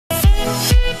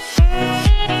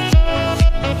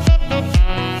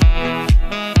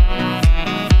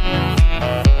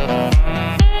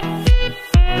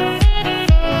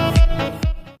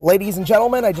Ladies and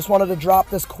gentlemen, I just wanted to drop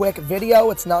this quick video.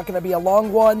 It's not going to be a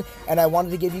long one, and I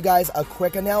wanted to give you guys a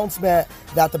quick announcement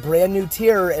that the brand new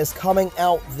tier is coming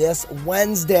out this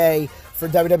Wednesday for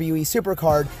WWE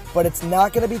SuperCard, but it's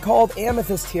not going to be called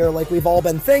Amethyst tier like we've all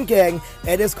been thinking.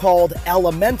 It is called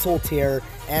Elemental tier,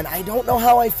 and I don't know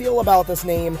how I feel about this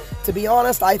name. To be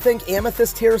honest, I think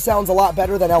Amethyst tier sounds a lot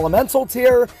better than Elemental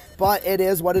tier, but it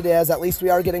is what it is. At least we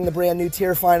are getting the brand new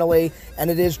tier finally,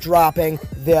 and it is dropping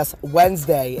this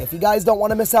Wednesday. If you guys don't want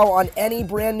to miss out on any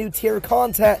brand new tier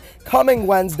content coming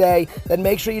Wednesday, then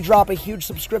make sure you drop a huge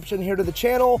subscription here to the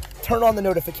channel, turn on the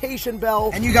notification bell,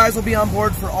 and you guys will be on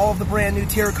board for all of the brand new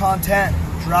tier content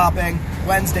dropping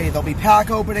Wednesday. There'll be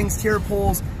pack openings, tier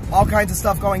pulls, all kinds of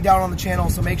stuff going down on the channel,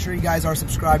 so make sure you guys are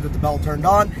subscribed with the bell turned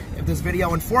on. If this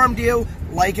video informed you,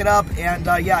 like it up, and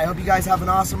yeah, I hope you guys have an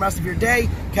awesome rest of your day.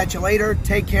 Catch you later,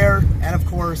 take care, and of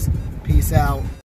course, peace out.